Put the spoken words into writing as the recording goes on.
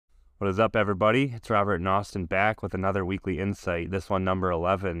What is up, everybody? It's Robert and Austin back with another weekly insight, this one number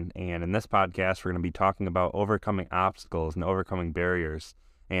 11. And in this podcast, we're going to be talking about overcoming obstacles and overcoming barriers.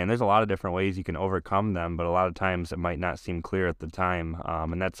 And there's a lot of different ways you can overcome them, but a lot of times it might not seem clear at the time.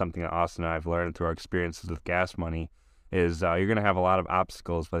 And that's something that Austin and I have learned through our experiences with Gas Money is you're going to have a lot of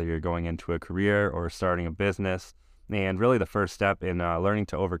obstacles, whether you're going into a career or starting a business. And really the first step in learning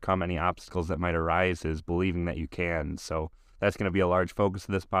to overcome any obstacles that might arise is believing that you can. So that's going to be a large focus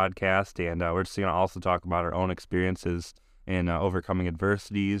of this podcast, and we're just going to also talk about our own experiences in overcoming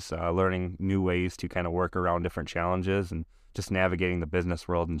adversities, learning new ways to kind of work around different challenges, and just navigating the business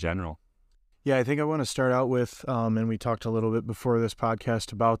world in general. Yeah, I think I want to start out with, and we talked a little bit before this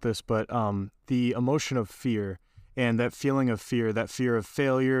podcast about this, but the emotion of fear and that feeling of fear, that fear of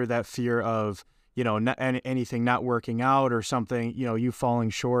failure, that fear of, anything not working out or something, you falling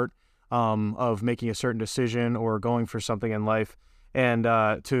short. Of making a certain decision or going for something in life. And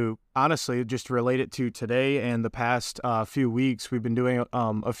to honestly just relate it to today and the past few weeks, we've been doing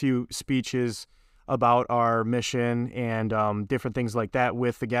a few speeches about our mission and different things like that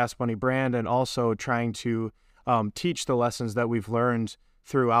with the Gas Money brand, and also trying to teach the lessons that we've learned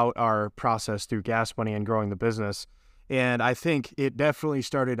throughout our process through Gas Money and growing the business. And I think it definitely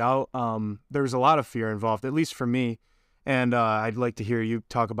started out, there was a lot of fear involved, at least for me. And I'd like to hear you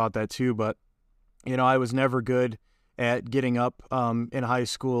talk about that too. But, I was never good at getting up in high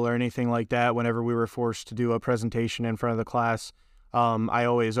school or anything like that. Whenever we were forced to do a presentation in front of the class, I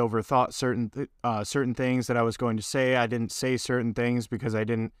always overthought certain things that I was going to say. I didn't say certain things because I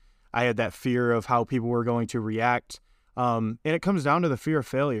had that fear of how people were going to react. And it comes down to the fear of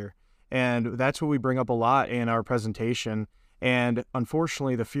failure. And that's what we bring up a lot in our presentation. And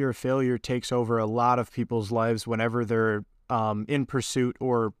unfortunately, the fear of failure takes over a lot of people's lives whenever they're in pursuit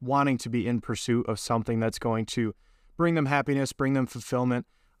or wanting to be in pursuit of something that's going to bring them happiness, bring them fulfillment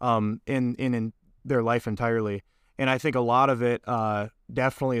in their life entirely. And I think a lot of it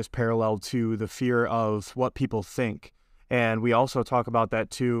definitely is parallel to the fear of what people think. And we also talk about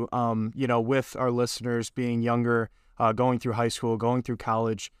that too, with our listeners being younger, going through high school, going through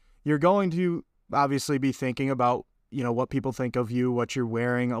college. You're going to obviously be thinking about what people think of you, what you're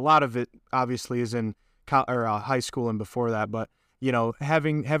wearing. A lot of it obviously is in high school and before that, but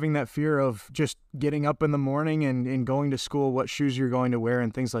having that fear of just getting up in the morning and going to school, what shoes you're going to wear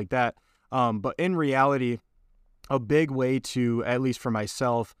and things like that. But in reality, a big way to, at least for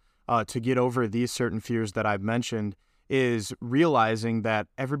myself, to get over these certain fears that I've mentioned is realizing that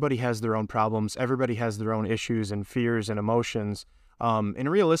everybody has their own problems. Everybody has their own issues and fears and emotions. And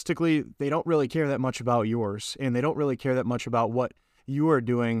realistically, they don't really care that much about yours, and they don't really care that much about what you are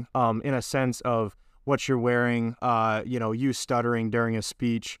doing in a sense of what you're wearing, you stuttering during a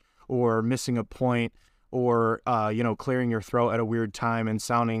speech or missing a point or, clearing your throat at a weird time and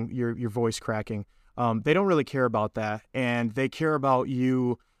sounding your voice cracking. They don't really care about that, and they care about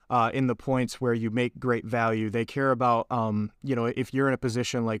you in the points where you make great value. They care about, if you're in a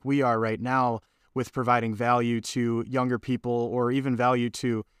position like we are right now, with providing value to younger people or even value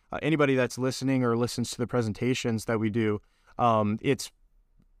to anybody that's listening or listens to the presentations that we do. It's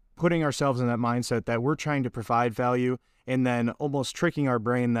putting ourselves in that mindset that we're trying to provide value and then almost tricking our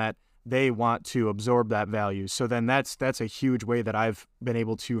brain that they want to absorb that value. So then that's a huge way that I've been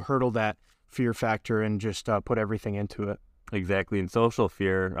able to hurdle that fear factor and just put everything into it. Exactly. And social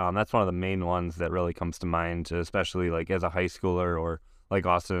fear, that's one of the main ones that really comes to mind, especially like as a high schooler, or like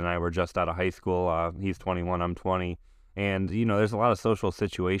Austin and I were just out of high school. He's 21, I'm 20. And, there's a lot of social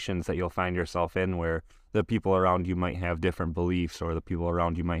situations that you'll find yourself in where the people around you might have different beliefs, or the people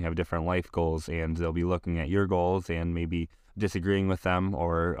around you might have different life goals, and they'll be looking at your goals and maybe disagreeing with them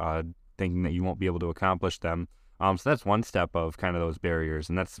or thinking that you won't be able to accomplish them. So that's one step of kind of those barriers.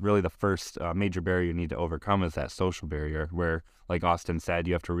 And that's really the first major barrier you need to overcome, is that social barrier where, like Austin said,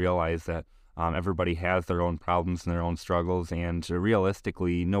 you have to realize that everybody has their own problems and their own struggles, and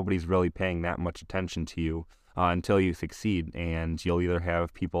realistically, nobody's really paying that much attention to you until you succeed. And you'll either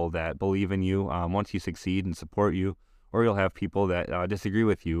have people that believe in you once you succeed and support you, or you'll have people that disagree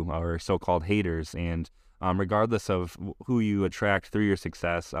with you, or so-called haters. And regardless of who you attract through your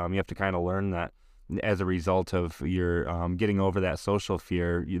success, you have to kind of learn that as a result of your getting over that social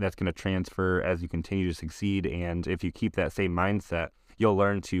fear, that's going to transfer as you continue to succeed. And if you keep that same mindset, you'll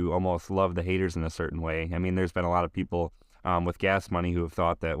learn to almost love the haters in a certain way. I mean, there's been a lot of people with Gas Money who have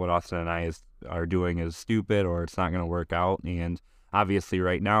thought that what Austin and I are doing is stupid, or it's not going to work out. And obviously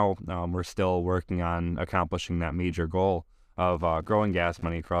right now, we're still working on accomplishing that major goal of growing Gas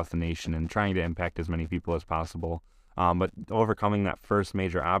Money across the nation and trying to impact as many people as possible. But overcoming that first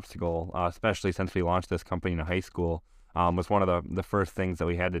major obstacle, especially since we launched this company in high school, was one of the first things that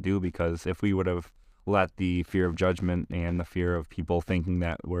we had to do, because if we would have let the fear of judgment and the fear of people thinking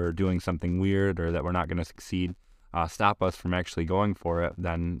that we're doing something weird or that we're not going to succeed stop us from actually going for it,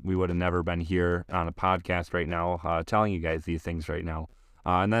 then we would have never been here on a podcast right now telling you guys these things right now.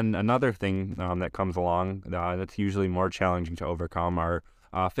 And then another thing that comes along that's usually more challenging to overcome are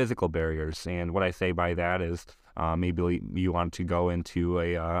physical barriers. And what I say by that is maybe you want to go into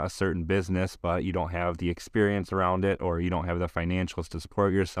a certain business, but you don't have the experience around it, or you don't have the financials to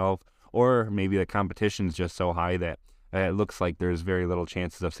support yourself, or maybe the competition's just so high that it looks like there's very little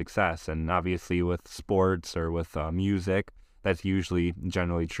chances of success. And obviously with sports or with music, that's usually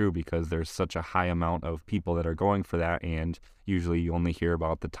generally true, because there's such a high amount of people that are going for that, and usually you only hear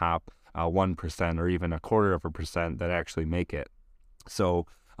about the top 1% or even 0.25% that actually make it. So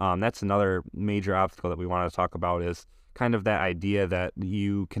that's another major obstacle that we want to talk about, is kind of that idea that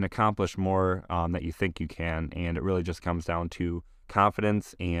you can accomplish more that you think you can, and it really just comes down to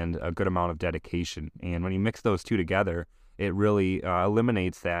confidence and a good amount of dedication. And when you mix those two together, it really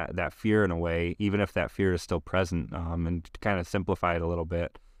eliminates that fear in a way, even if that fear is still present. And to kind of simplify it a little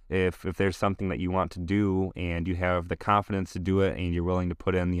bit, if there's something that you want to do and you have the confidence to do it, and you're willing to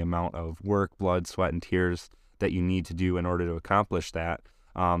put in the amount of work, blood, sweat, and tears that you need to do in order to accomplish that,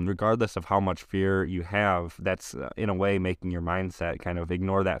 regardless of how much fear you have, that's in a way making your mindset kind of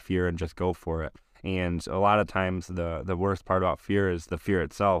ignore that fear and just go for it. And a lot of times the worst part about fear is the fear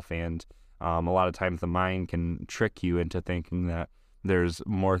itself. And a lot of times the mind can trick you into thinking that there's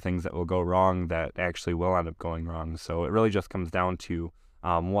more things that will go wrong that actually will end up going wrong. So it really just comes down to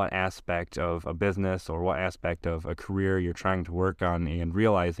what aspect of a business or what aspect of a career you're trying to work on, and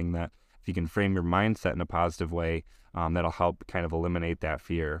realizing that if you can frame your mindset in a positive way, that'll help kind of eliminate that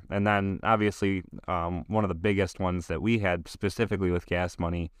fear. And then obviously one of the biggest ones that we had specifically with Gas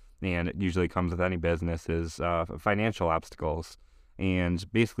Money, and it usually comes with any business, is financial obstacles. And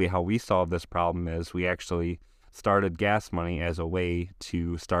basically how we solve this problem is we actually started Gas Money as a way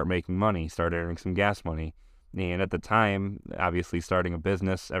to start making money, start earning some gas money. And at the time, obviously starting a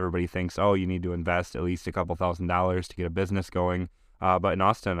business, everybody thinks, oh, you need to invest at least a couple $1,000s to get a business going. But in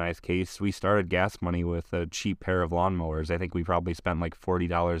Austin and I's case, we started Gas Money with a cheap pair of lawnmowers. I think we probably spent like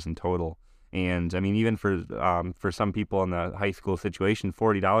 $40 in total. And I mean, even for some people in the high school situation,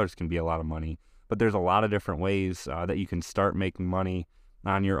 $40 can be a lot of money. But there's a lot of different ways that you can start making money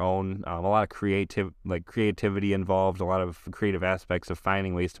on your own. A lot of creativity involved, a lot of creative aspects of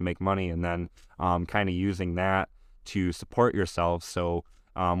finding ways to make money, and then kind of using that to support yourself. So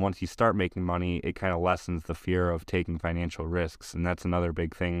once you start making money, it kind of lessens the fear of taking financial risks. And that's another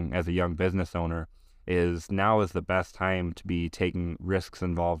big thing as a young business owner, is now is the best time to be taking risks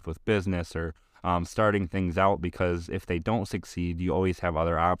involved with business or starting things out, because if they don't succeed, you always have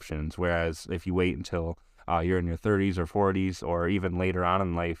other options. Whereas if you wait until you're in your 30s or 40s, or even later on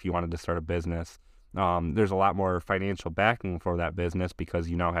in life, you wanted to start a business, there's a lot more financial backing for that business because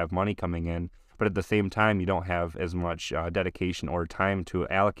you now have money coming in. But at the same time, you don't have as much dedication or time to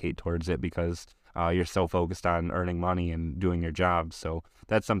allocate towards it because you're so focused on earning money and doing your job. So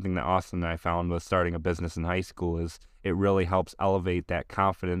that's something that Austin and I found with starting a business in high school, is it really helps elevate that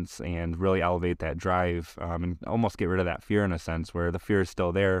confidence and really elevate that drive, and almost get rid of that fear in a sense, where the fear is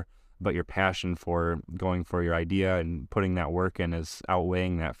still there, but your passion for going for your idea and putting that work in is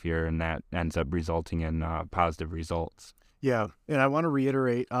outweighing that fear, and that ends up resulting in positive results. Yeah, and I want to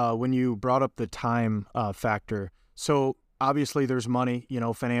reiterate when you brought up the time factor. So obviously there's money,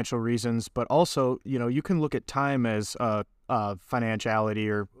 financial reasons, but also, you can look at time as financiality,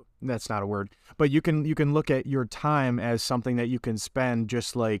 or that's not a word, but you can look at your time as something that you can spend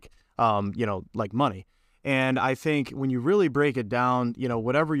just like, like money. And I think when you really break it down,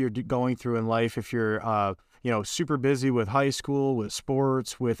 whatever you're going through in life, if you're, super busy with high school, with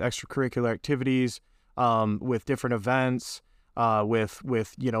sports, with extracurricular activities, with different events,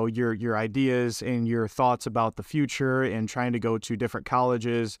 with your ideas and your thoughts about the future, and trying to go to different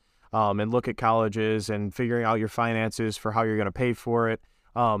colleges, and look at colleges and figuring out your finances for how you're going to pay for it.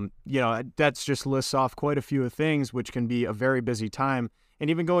 That's just lists off quite a few of things, which can be a very busy time. And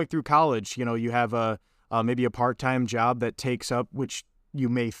even going through college, you have maybe a part-time job that takes up, which you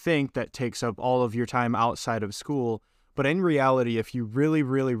may think that takes up all of your time outside of school. But in reality, if you really,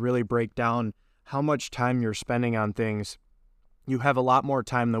 really, really break down how much time you're spending on things, you have a lot more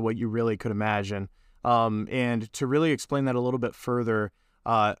time than what you really could imagine. And to really explain that a little bit further,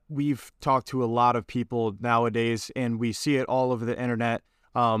 we've talked to a lot of people nowadays, and we see it all over the internet,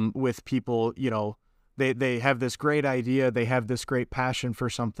 with people, they have this great idea, they have this great passion for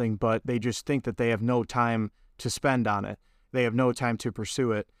something, but they just think that they have no time to spend on it. They have no time to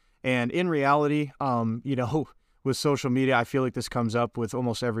pursue it. And in reality, with social media, I feel like this comes up with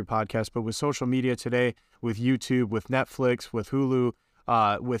almost every podcast, but with social media today, with YouTube, with Netflix, with Hulu,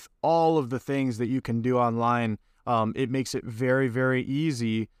 with all of the things that you can do online, it makes it very, very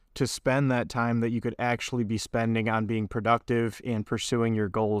easy to spend that time that you could actually be spending on being productive and pursuing your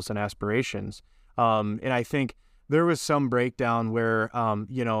goals and aspirations. And I think there was some breakdown where,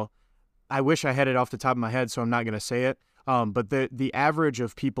 I wish I had it off the top of my head, so I'm not going to say it. But the average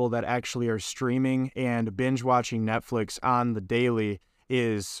of people that actually are streaming and binge watching Netflix on the daily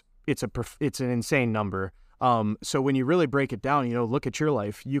it's an insane number. So when you really break it down, look at your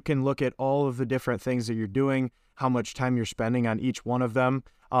life. You can look at all of the different things that you're doing, how much time you're spending on each one of them.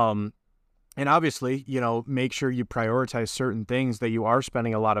 And obviously, make sure you prioritize certain things that you are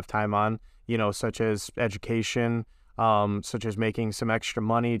spending a lot of time on, such as education, such as making some extra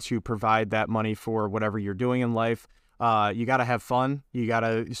money to provide that money for whatever you're doing in life. You got to have fun. You got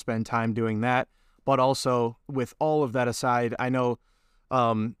to spend time doing that. But also, with all of that aside, I know,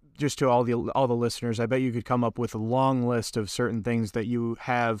 just to all the listeners, I bet you could come up with a long list of certain things that you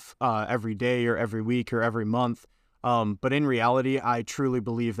have every day or every week or every month. But in reality, I truly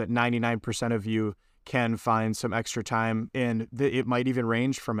believe that 99% of you can find some extra time, and it might even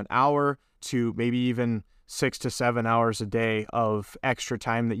range from an hour to maybe even 6 to 7 hours a day of extra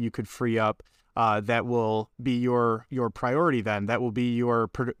time that you could free up. That will be your priority then. That will be your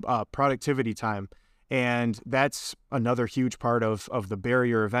productivity time. And that's another huge part of the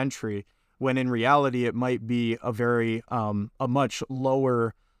barrier of entry, when in reality, it might be a much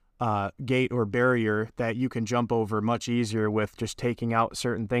lower gate or barrier that you can jump over much easier with just taking out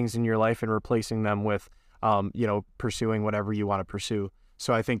certain things in your life and replacing them with, pursuing whatever you want to pursue.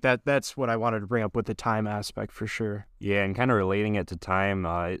 So I think that's what I wanted to bring up with the time aspect for sure. Yeah, and kind of relating it to time,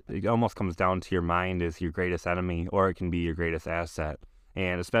 it almost comes down to your mind is your greatest enemy, or it can be your greatest asset.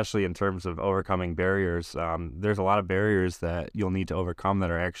 And especially in terms of overcoming barriers, there's a lot of barriers that you'll need to overcome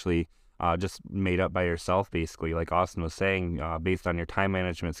that are actually just made up by yourself, basically. Like Austin was saying, based on your time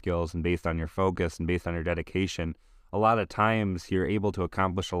management skills and based on your focus and based on your dedication, a lot of times you're able to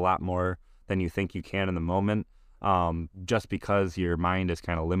accomplish a lot more than you think you can in the moment, just because your mind is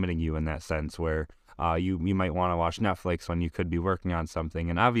kind of limiting you in that sense, where you might want to watch Netflix when you could be working on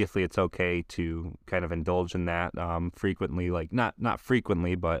something. And obviously it's okay to kind of indulge in that frequently, like not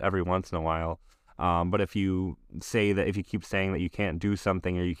frequently, but every once in a while. But if you keep saying that you can't do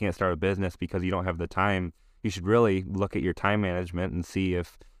something or you can't start a business because you don't have the time, you should really look at your time management and see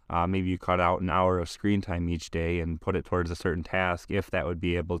if maybe you cut out an hour of screen time each day and put it towards a certain task, if that would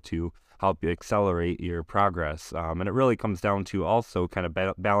be able to help you accelerate your progress. And it really comes down to also kind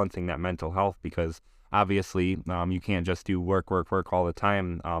of balancing that mental health, because obviously you can't just do work all the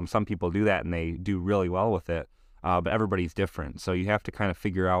time. Some people do that and they do really well with it, but everybody's different. So you have to kind of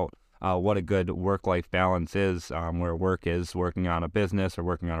figure out what a good work-life balance is, where work is working on a business or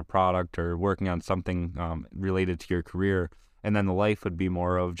working on a product or working on something related to your career. And then the life would be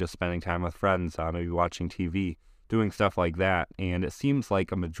more of just spending time with friends, maybe watching TV, doing stuff like that. And it seems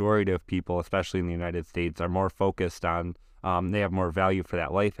like a majority of people, especially in the United States, are more focused on, they have more value for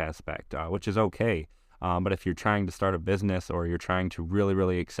that life aspect, which is okay. But if you're trying to start a business or you're trying to really,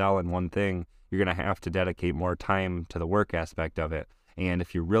 really excel in one thing, you're going to have to dedicate more time to the work aspect of it. And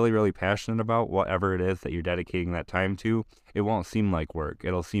if you're really, really passionate about whatever it is that you're dedicating that time to, it won't seem like work.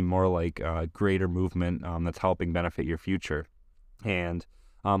 It'll seem more like a greater movement that's helping benefit your future. And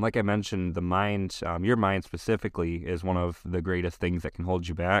like I mentioned, the mind, your mind specifically, is one of the greatest things that can hold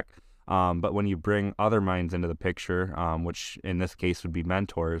you back. But when you bring other minds into the picture, which in this case would be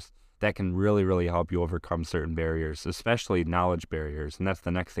mentors, that can really, really help you overcome certain barriers, especially knowledge barriers. And that's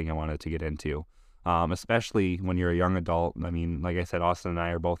the next thing I wanted to get into. Especially when you're a young adult. I mean, like I said, Austin and I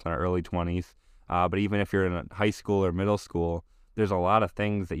are both in our early 20s, but even if you're in high school or middle school, there's a lot of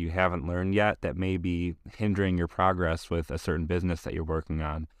things that you haven't learned yet that may be hindering your progress with a certain business that you're working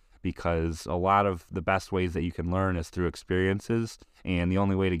on, because a lot of the best ways that you can learn is through experiences, and the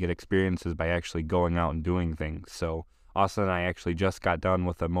only way to get experience is by actually going out and doing things. So Austin and I actually just got done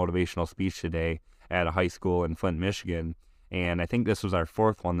with a motivational speech today at a high school in Flint, Michigan. And I think this was our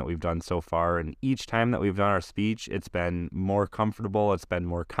fourth one that we've done so far. And each time that we've done our speech, it's been more comfortable, it's been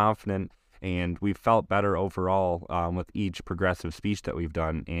more confident, and we've felt better overall with each progressive speech that we've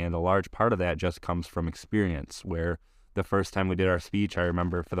done. And a large part of that just comes from experience, where the first time we did our speech, I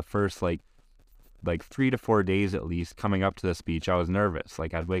remember for the first like 3 to 4 days at least coming up to the speech, I was nervous.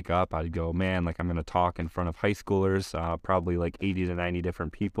 Like I'd wake up, I'd go, man, like I'm going to talk in front of high schoolers, probably like 80 to 90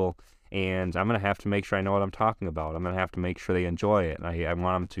 different people. And I'm going to have to make sure I know what I'm talking about. I'm going to have to make sure they enjoy it. I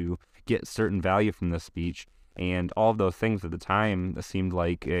want them to get certain value from this speech. And all of those things at the time seemed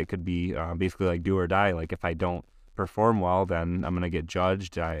like it could be basically like do or die. Like if I don't perform well, then I'm going to get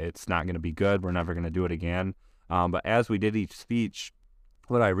judged. It's not going to be good. We're never going to do it again. But as we did each speech,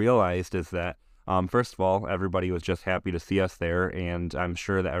 what I realized is that, first of all, everybody was just happy to see us there, and I'm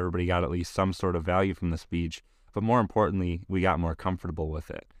sure that everybody got at least some sort of value from the speech. But more importantly, we got more comfortable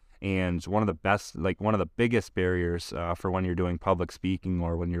with it. And one of the biggest barriers for when you're doing public speaking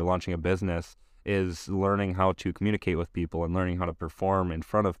or when you're launching a business is learning how to communicate with people and learning how to perform in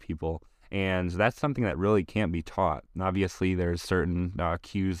front of people. And that's something that really can't be taught. And obviously, there's certain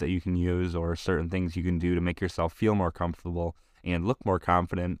cues that you can use or certain things you can do to make yourself feel more comfortable and look more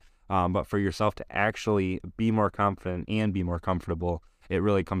confident. But for yourself to actually be more confident and be more comfortable, it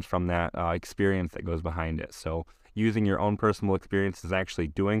really comes from that experience that goes behind it. So using your own personal experiences, actually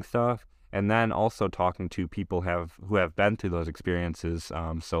doing stuff, and then also talking to people who have been through those experiences.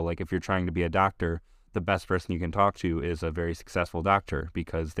 So like if you're trying to be a doctor, the best person you can talk to is a very successful doctor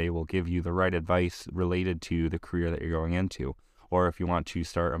because they will give you the right advice related to the career that you're going into. Or if you want to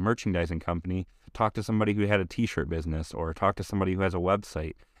start a merchandising company, talk to somebody who had a t-shirt business or talk to somebody who has a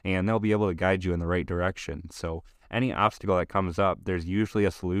website, and they'll be able to guide you in the right direction. So any obstacle that comes up, there's usually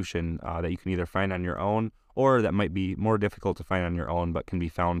a solution that you can either find on your own or that might be more difficult to find on your own but can be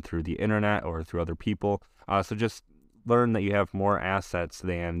found through the internet or through other people. So just learn that you have more assets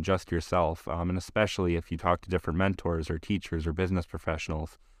than just yourself, and especially if you talk to different mentors or teachers or business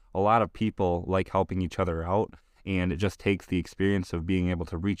professionals. A lot of people like helping each other out, and it just takes the experience of being able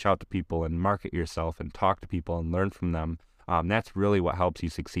to reach out to people and market yourself and talk to people and learn from them. That's really what helps you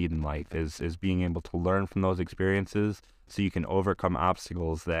succeed in life is being able to learn from those experiences so you can overcome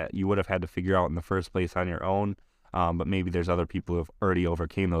obstacles that you would have had to figure out in the first place on your own. But maybe there's other people who have already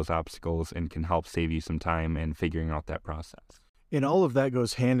overcame those obstacles and can help save you some time in figuring out that process. And all of that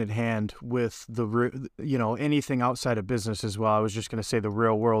goes hand in hand with anything outside of business as well. I was just going to say the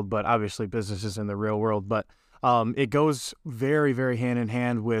real world, but obviously business is in the real world. But it goes very, very hand in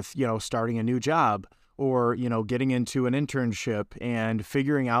hand with, starting a new job or, getting into an internship and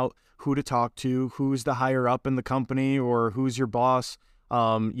figuring out who to talk to, who's the higher up in the company or who's your boss,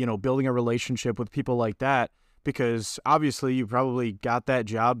 building a relationship with people like that. Because obviously you probably got that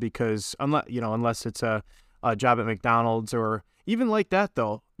job because unless it's a job at McDonald's or even like that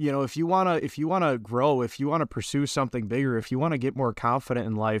though, if you want to grow, if you want to pursue something bigger, if you want to get more confident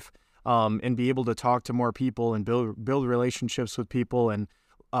in life, and be able to talk to more people and build relationships with people and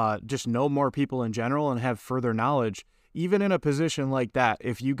just know more people in general and have further knowledge, even in a position like that,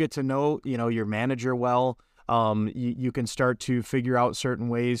 if you get to know, your manager well, you can start to figure out certain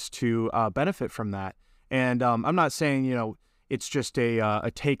ways to benefit from that. And I'm not saying, it's just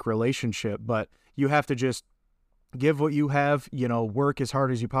a take relationship, but you have to just give what you have, work as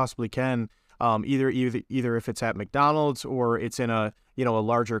hard as you possibly can, either if it's at McDonald's or it's in a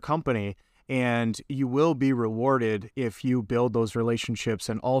larger company, and you will be rewarded if you build those relationships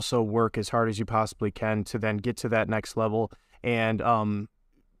and also work as hard as you possibly can to then get to that next level and,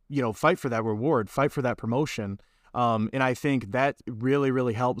 fight for that reward, fight for that promotion. And I think that really,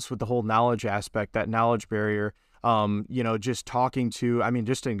 really helps with the whole knowledge aspect, that knowledge barrier. Just talking to,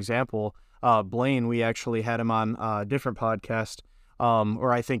 just an example, Blaine, we actually had him on a different podcast,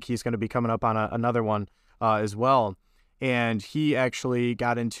 or I think he's going to be coming up on another one as well. And he actually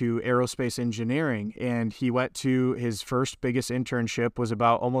got into aerospace engineering, and he went to his first biggest internship was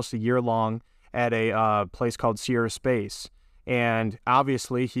about almost a year long at a place called Sierra Space. And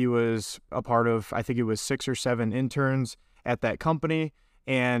obviously he was a part of, I think it was 6 or 7 interns at that company.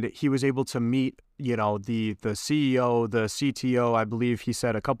 And he was able to meet, the CEO, the CTO, I believe he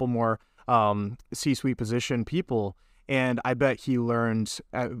said a couple more C-suite position people. And I bet he learned,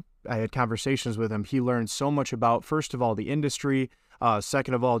 I had conversations with him, he learned so much about, first of all, the industry,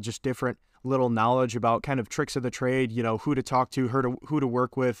 second of all, just different little knowledge about kind of tricks of the trade, who to talk to, who to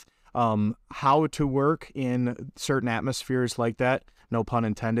work with, how to work in certain atmospheres like that. No pun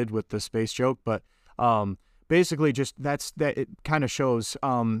intended with the space joke, but basically just that it kind of shows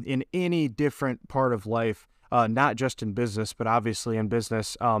in any different part of life, not just in business, but obviously in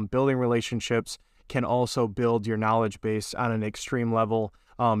business, building relationships can also build your knowledge base on an extreme level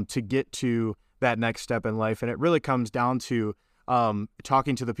to get to that next step in life. And it really comes down to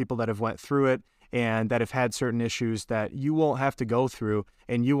talking to the people that have went through it and that have had certain issues that you won't have to go through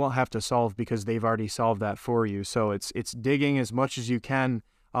and you won't have to solve because they've already solved that for you. So it's digging as much as you can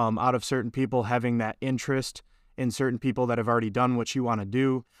out of certain people, having that interest in certain people that have already done what you want to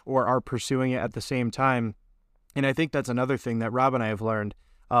do or are pursuing it at the same time. And I think that's another thing that Rob and I have learned.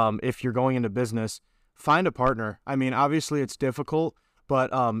 If you're going into business, find a partner. Obviously it's difficult, but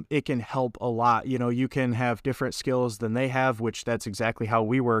it can help a lot. You know, you can have different skills than they have, which that's exactly how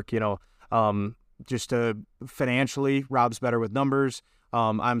we work. You know, just financially, Rob's better with numbers.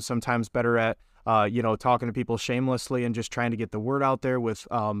 I'm sometimes better at, you know, talking to people shamelessly and just trying to get the word out there with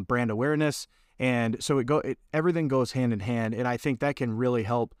brand awareness. And so everything goes hand in hand. And I think that can really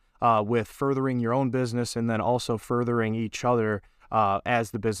help with furthering your own business and then also furthering each other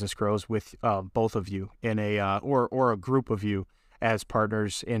as the business grows with both of you in or a group of you as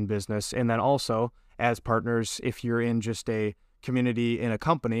partners in business. And then also as partners, if you're in just a community in a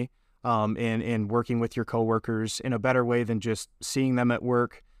company, and working with your coworkers in a better way than just seeing them at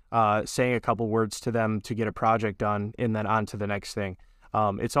work, saying a couple words to them to get a project done, and then on to the next thing.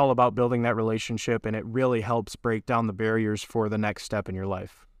 It's all about building that relationship, and it really helps break down the barriers for the next step in your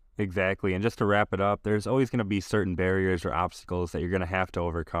life. Exactly. And just to wrap it up, there's always going to be certain barriers or obstacles that you're going to have to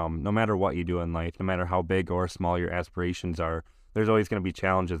overcome, no matter what you do in life, no matter how big or small your aspirations are. There's always going to be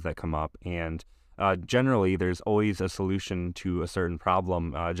challenges that come up. And generally, there's always a solution to a certain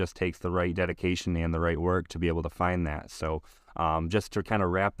problem. It just takes the right dedication and the right work to be able to find that. So just to kind of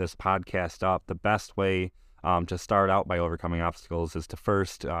wrap this podcast up, the best way to start out by overcoming obstacles is to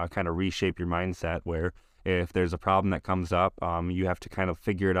first kind of reshape your mindset, where if there's a problem that comes up, you have to kind of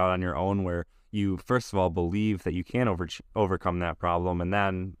figure it out on your own, where you first of all believe that you can overcome that problem, and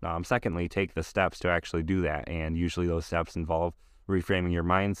then secondly take the steps to actually do that. And usually those steps involve reframing your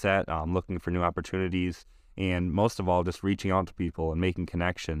mindset, looking for new opportunities, and most of all just reaching out to people and making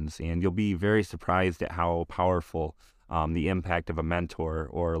connections. And you'll be very surprised at how powerful the impact of a mentor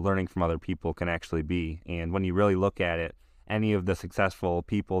or learning from other people can actually be. And when you really look at it, any of the successful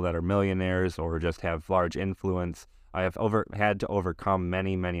people that are millionaires or just have large influence, I have had to overcome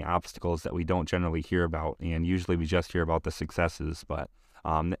many, many obstacles that we don't generally hear about. And usually we just hear about the successes, but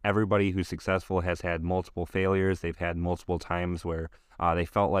everybody who's successful has had multiple failures. They've had multiple times where they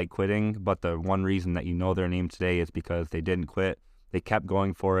felt like quitting, but the one reason that you know their name today is because they didn't quit. They kept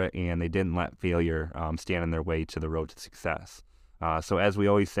going for it, and they didn't let failure stand in their way to the road to success. So as we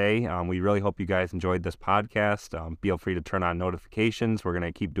always say, we really hope you guys enjoyed this podcast. Feel free to turn on notifications. We're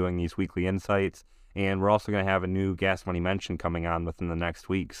going to keep doing these weekly insights, and we're also going to have a new Gas Money Mention coming on within the next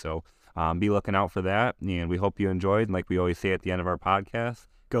week. So be looking out for that, and we hope you enjoyed. And like we always say at the end of our podcast,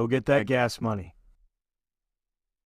 go get that gas money.